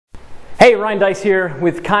Hey, Ryan Dice here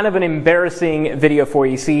with kind of an embarrassing video for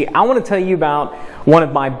you. See, I want to tell you about one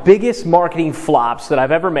of my biggest marketing flops that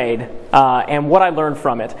I've ever made and what I learned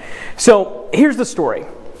from it. So here's the story.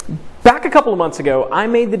 Back a couple of months ago, I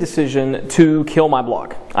made the decision to kill my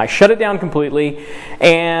blog. I shut it down completely,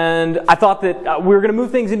 and I thought that we were going to move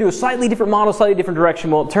things into a slightly different model, slightly different direction.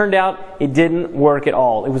 Well, it turned out it didn't work at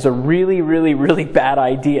all. It was a really bad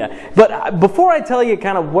idea. But before I tell you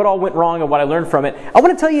kind of what all went wrong and what I learned from it, I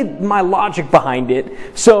want to tell you my logic behind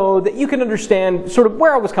it so that you can understand sort of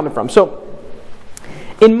where I was coming from. So,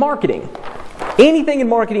 in marketing, anything in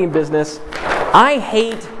marketing and business, I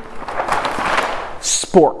hate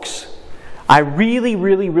sporks. I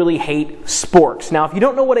really hate sporks. Now, if you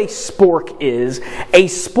don't know what a spork is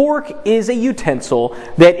a utensil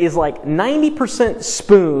that is like 90%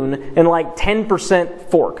 spoon and like 10%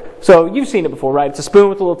 fork. So you've seen it before, right? It's a spoon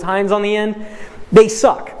with little tines on the end. They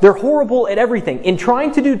suck. They're horrible at everything. In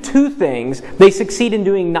trying to do two things, they succeed in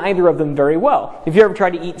doing neither of them very well. If you ever tried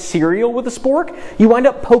to eat cereal with a spork, you wind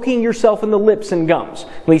up poking yourself in the lips and gums.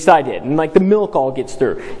 At least I did. And like the milk all gets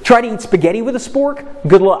through. Try to eat spaghetti with a spork,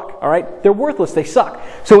 good luck. All right? They're worthless. They suck.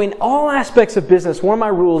 So in all aspects of business, one of my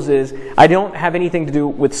rules is I don't have anything to do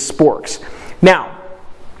with sporks. Now,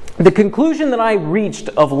 the conclusion that I reached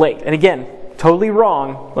of late, and again, totally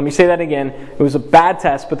wrong. Let me say that again. It was a bad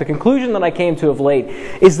test, but the conclusion that I came to of late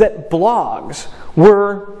is that blogs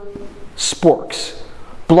were sporks.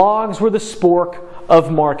 Blogs were the spork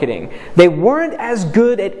of marketing. They weren't as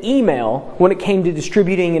good at email when it came to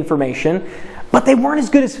distributing information, but they weren't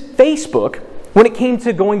as good as Facebook when it came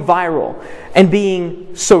to going viral and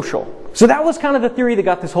being social. So that was kind of the theory that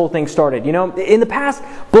got this whole thing started. You know, in the past,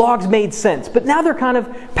 blogs made sense, but now they're kind of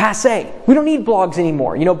passé. We don't need blogs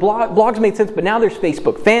anymore. You know, blogs made sense, but now there's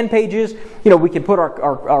Facebook fan pages. You know, we can put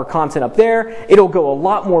our content up there. It'll go a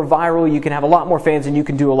lot more viral. You can have a lot more fans, and you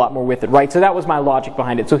can do a lot more with it, right? So that was my logic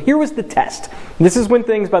behind it. So here was the test. This is when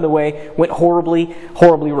things, by the way, went horribly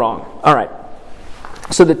wrong. All right.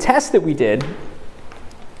 So the test that we did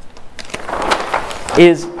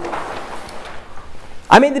is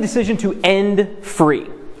I made the decision to end free.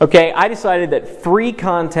 Okay, I decided that free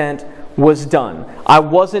content was done. I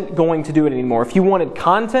wasn't going to do it anymore. If you wanted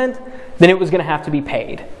content, then it was going to have to be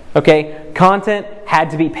paid. Okay, content had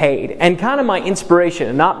to be paid. And kind of my inspiration,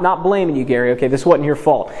 and not blaming you, Gary, okay, this wasn't your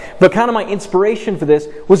fault, but kind of my inspiration for this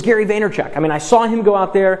was Gary Vaynerchuk. I mean, I saw him go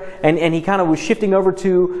out there and he kind of was shifting over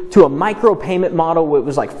to a micro payment model. It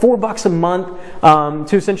was like $4 a month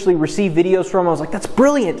to essentially receive videos from. I was like, that's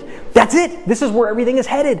brilliant. That's it. This is where everything is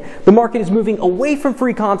headed. The market is moving away from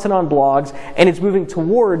free content on blogs and it's moving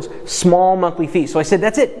towards small monthly fees. So I said,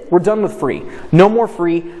 that's it. We're done with free. No more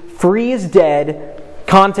free. Free is dead.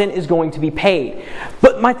 Content is going to be paid.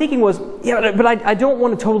 But my thinking was, yeah, but I don't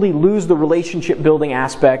want to totally lose the relationship building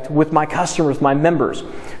aspect with my customers, my members.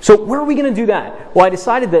 So where are we going to do that? Well, I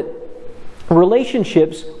decided that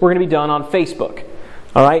relationships were going to be done on Facebook.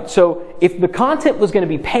 All right, so if the content was going to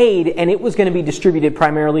be paid and it was going to be distributed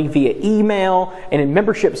primarily via email and in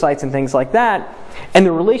membership sites and things like that, and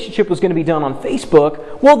the relationship was going to be done on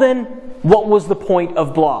Facebook, well then, what was the point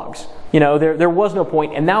of blogs? You know, there was no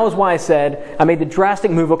point, and that was why I said, I made the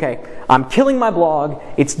drastic move, okay, I'm killing my blog,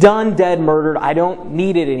 it's done, dead, murdered, I don't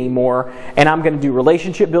need it anymore, and I'm going to do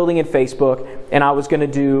relationship building in Facebook, and I was going to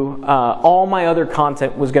do, all my other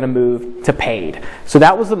content was going to move to paid. So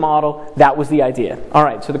that was the model, that was the idea. All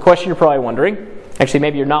right, so the question you're probably wondering, actually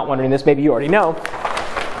maybe you're not wondering this, maybe you already know,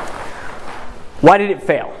 why did it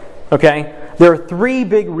fail? Okay, there are three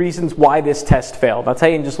big reasons why this test failed. I'll tell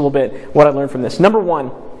you in just a little bit what I learned from this. Number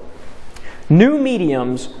one, new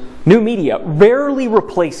media rarely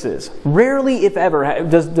if ever,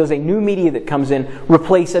 does a new media that comes in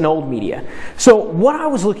replace an old media. So what I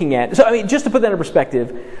was looking at, so I mean, just to put that in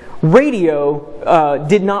perspective, radio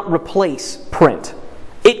did not replace print.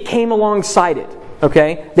 It came alongside it,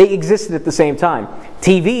 okay? They existed at the same time.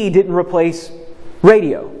 TV didn't replace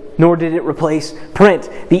radio, nor did it replace print.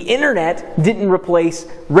 The internet didn't replace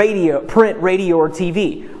radio, print, radio, or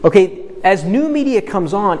TV, okay? As new media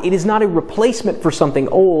comes on, it is not a replacement for something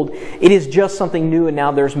old. It is just something new, and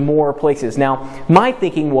now there's more places. Now, my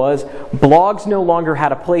thinking was blogs no longer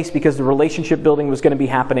had a place because the relationship building was going to be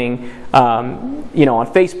happening you know,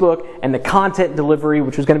 on Facebook, and the content delivery,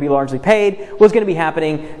 which was going to be largely paid, was going to be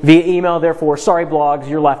happening via email. Therefore, sorry blogs,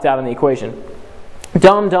 you're left out in the equation.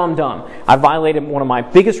 Dumb. I violated one of my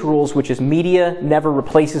biggest rules, which is media never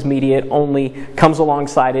replaces media. It only comes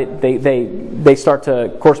alongside it. They start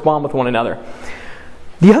to correspond with one another.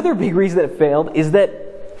 The other big reason that it failed is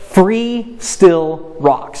that free still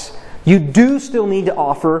rocks. you do still need to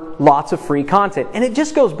offer lots of free content. And it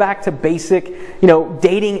just goes back to basic,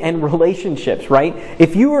 dating and relationships, right?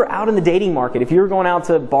 If you were out in the dating market, if you were going out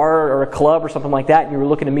to a bar or a club or something like that, and you were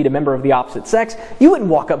looking to meet a member of the opposite sex, you wouldn't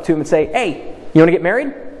walk up to him and say, "Hey, you want to get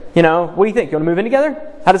married? What do you think? You want to move in together?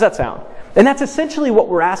 How does that sound?" And that's essentially what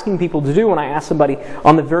we're asking people to do when I ask somebody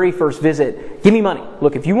on the very first visit, "Give me money.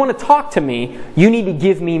 Look, if you want to talk to me, you need to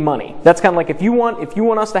give me money." That's kind of like, if you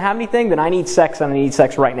want us to have anything, then I need sex, and I need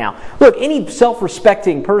sex right now. Look, any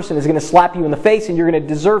self-respecting person is going to slap you in the face, and you're going to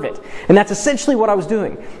deserve it. And that's essentially what I was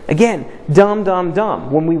doing. Again,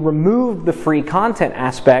 dumb. When we removed the free content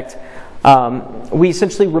aspect, we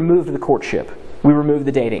essentially removed the courtship. We removed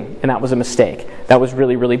the dating, and that was a mistake. That was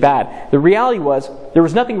really, really bad. The reality was, there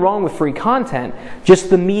was nothing wrong with free content, just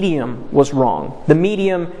the medium was wrong. The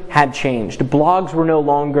medium had changed. Blogs were no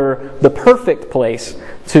longer the perfect place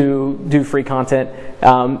to do free content.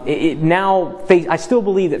 I still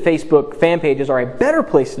believe that Facebook fan pages are a better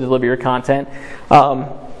place to deliver your content.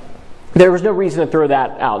 There was no reason to throw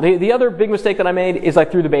that out. The other big mistake that I made is I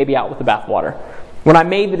threw the baby out with the bathwater. When I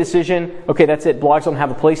made the decision, okay, that's it, blogs don't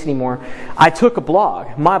have a place anymore, I took a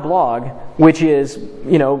blog, my blog, which is,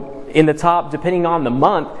 in the top, depending on the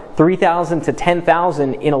month, 3,000 to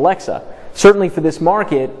 10,000 in Alexa. Certainly for this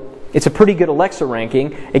market, it's a pretty good Alexa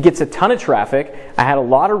ranking. It gets a ton of traffic. I had a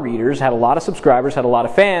lot of readers, had a lot of subscribers, had a lot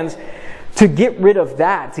of fans. To get rid of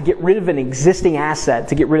that, to get rid of an existing asset,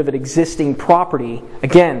 to get rid of an existing property,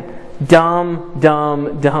 again, dumb.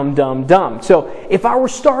 So if I were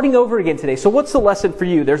starting over again today, so what's the lesson for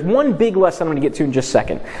you? There's one big lesson I'm going to get to in just a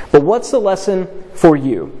second. But what's the lesson for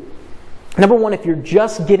you? Number one, if you're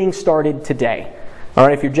just getting started today, all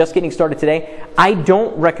right, if you're just getting started today, I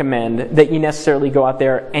don't recommend that you necessarily go out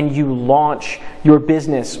there and you launch your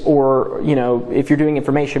business, or, if you're doing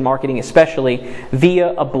information marketing especially,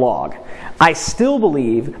 via a blog. I still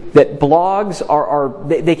believe that blogs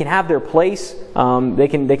they can have their place. They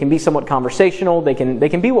can be somewhat conversational. They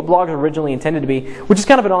can be what blogs are originally intended to be, which is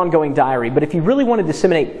kind of an ongoing diary. But if you really want to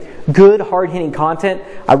disseminate good, hard-hitting content,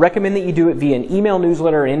 I recommend that you do it via an email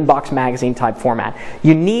newsletter or inbox magazine type format.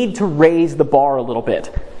 You need to raise the bar a little bit.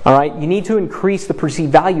 All right, you need to increase the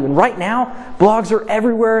perceived value. And right now, blogs are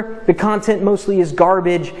everywhere. The content mostly is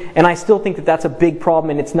garbage, and I still think that that's a big problem,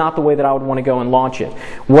 and it's not the way that I would want to go and launch it.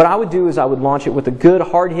 What I would do is I would launch it with a good,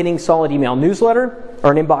 hard-hitting, solid email newsletter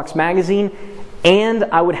or an inbox magazine, and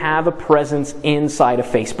I would have a presence inside of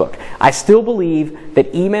Facebook. I still believe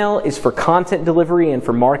that email is for content delivery and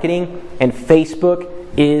for marketing, and Facebook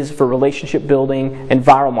is for relationship building and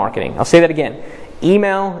viral marketing. I'll say that again.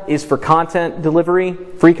 Email is for content delivery,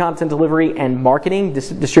 free content delivery, and marketing,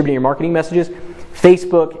 distributing your marketing messages.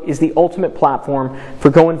 Facebook is the ultimate platform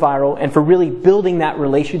for going viral and for really building that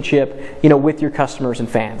relationship, with your customers and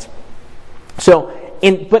fans.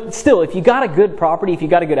 But still, if you got a good property, if you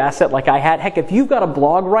got a good asset like I had, heck, if you've got a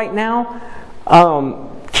blog right now,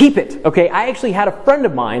 keep it. Okay, I actually had a friend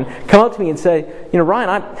of mine come up to me and say,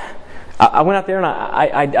 Ryan, I went out there and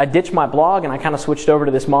I ditched my blog and I kind of switched over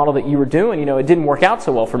to this model that you were doing. It didn't work out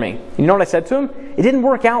so well for me. You know what I said to him? It didn't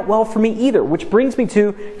work out well for me either, which brings me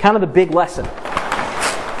to kind of the big lesson.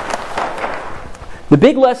 The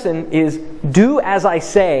big lesson is do as I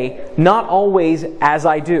say, not always as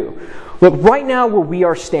I do. Look, right now where we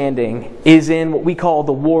are standing is in what we call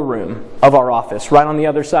the war room of our office. Right on the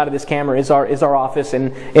other side of this camera is our office,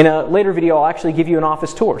 and in a later video I'll actually give you an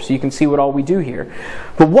office tour so you can see what all we do here.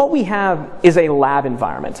 But what we have is a lab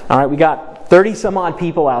environment. All right, we got 30 some odd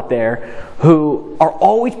people out there who are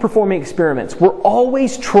always performing experiments. We're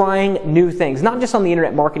always trying new things, not just on the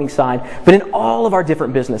internet marketing side, but in all of our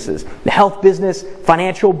different businesses. The health business,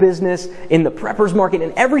 financial business, in the preppers market,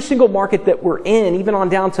 in every single market that we're in, even on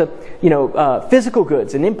down to physical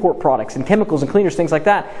goods and import products and chemicals and cleaners, things like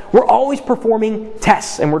that. We're always performing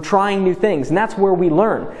tests and we're trying new things, and that's where we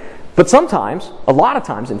learn. But sometimes, a lot of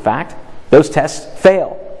times in fact, those tests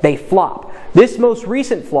fail. They flop. This most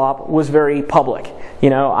recent flop was very public.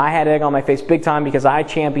 I had egg on my face big time because I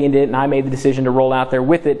championed it and I made the decision to roll out there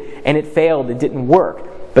with it, and it failed. It didn't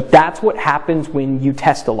work. But that's what happens when you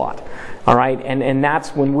test a lot. All right, and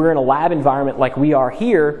that's when we're in a lab environment like we are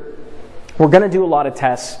here. We're going to do a lot of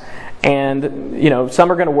tests, and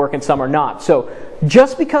some are going to work and some are not. So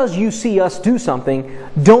just because you see us do something,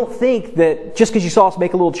 don't think that just because you saw us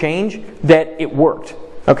make a little change that it worked.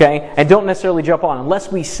 Okay? And don't necessarily jump on.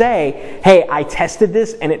 Unless we say, hey, I tested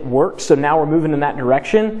this and it worked, so now we're moving in that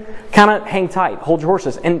direction, kind of hang tight, hold your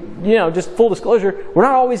horses. And, just full disclosure, we're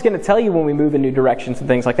not always going to tell you when we move in new directions and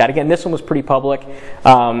things like that. Again, this one was pretty public,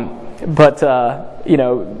 but that's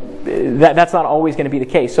not always going to be the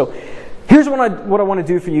case. So here's what I want to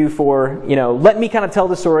do for you for, let me kind of tell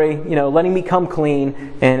the story, letting me come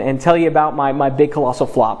clean and tell you about my big colossal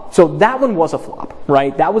flop. So that one was a flop,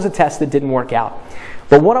 right? That was a test that didn't work out.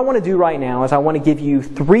 But what I want to do right now is I want to give you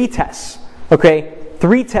 3 tests, okay?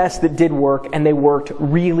 3 tests that did work, and they worked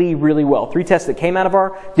really, really well. 3 tests that came out of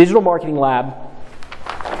our digital marketing lab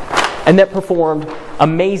and that performed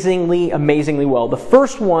amazingly, amazingly well. The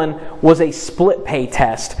first one was a split pay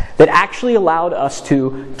test that actually allowed us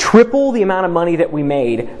to triple the amount of money that we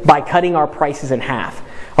made by cutting our prices in half.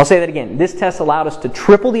 I'll say that again. This test allowed us to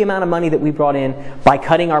triple the amount of money that we brought in by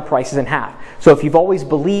cutting our prices in half. So if you've always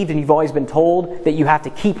believed and you've always been told that you have to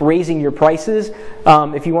keep raising your prices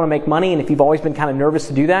if you want to make money, and if you've always been kind of nervous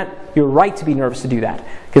to do that, you're right to be nervous to do that.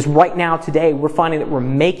 Because right now, today, we're finding that we're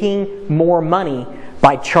making more money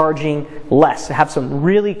by charging less. I have some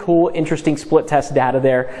really cool, interesting split test data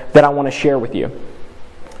there that I want to share with you.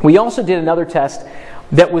 We also did another test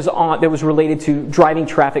that was related to driving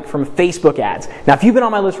traffic from Facebook ads. Now, if you've been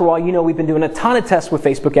on my list for a while, you know we've been doing a ton of tests with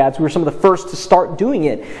Facebook ads. We were some of the first to start doing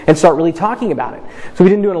it and start really talking about it. So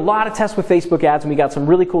we've been doing a lot of tests with Facebook ads, and we got some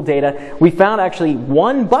really cool data. We found actually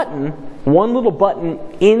one little button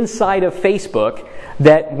inside of Facebook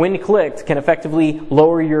that, when clicked, can effectively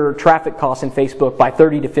lower your traffic costs in Facebook by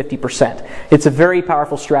 30 to 50%. It's a very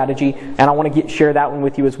powerful strategy, and I want to share that one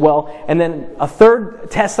with you as well. And then a third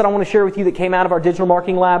test that I want to share with you that came out of our digital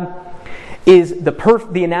marketing lab is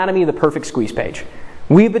the anatomy of the perfect squeeze page.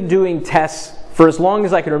 We've been doing tests for as long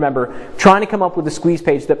as I can remember, trying to come up with a squeeze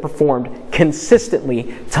page that performed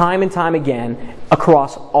consistently, time and time again,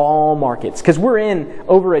 across all markets. Because we're in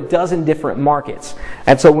over a dozen different markets.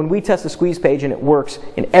 And so when we test a squeeze page and it works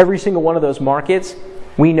in every single one of those markets,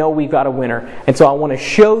 we know we've got a winner. And so I want to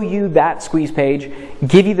show you that squeeze page,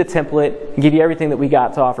 give you the template, give you everything that we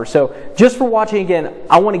got to offer. So just for watching again,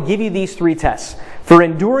 I want to give you these 3 tests. For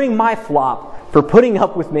enduring my flop, for putting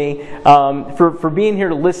up with me, for being here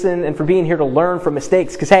to listen, and for being here to learn from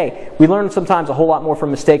mistakes. Because, hey, we learn sometimes a whole lot more from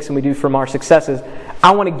mistakes than we do from our successes.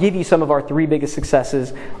 I want to give you some of our 3 biggest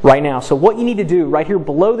successes right now. So what you need to do, right here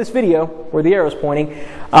below this video, where the arrow's pointing,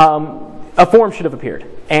 a form should have appeared.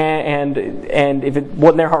 And if it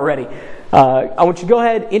wasn't there already, I want you to go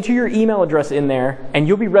ahead, enter your email address in there, and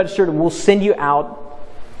you'll be registered, and we'll send you out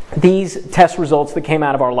these test results that came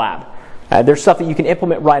out of our lab. There's stuff that you can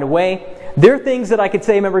implement right away. There are things that I could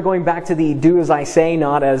say, remember going back to the do as I say,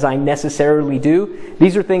 not as I necessarily do.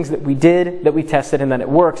 These are things that we did, that we tested, and that it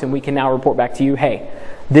works, and we can now report back to you, hey,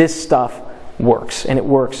 this stuff works, and it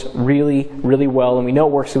works really, really well, and we know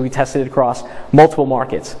it works, so we tested it across multiple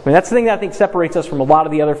markets. I mean, that's the thing that I think separates us from a lot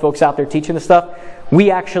of the other folks out there teaching this stuff.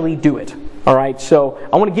 We actually do it. All right, so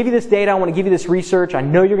I want to give you this data. I want to give you this research. I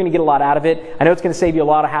know you're going to get a lot out of it. I know it's going to save you a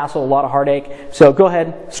lot of hassle, a lot of heartache. So go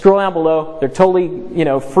ahead, scroll down below. They're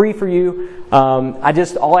totally, free for you.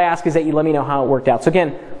 All I ask is that you let me know how it worked out. So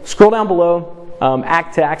again, scroll down below,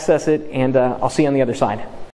 to access it, and I'll see you on the other side.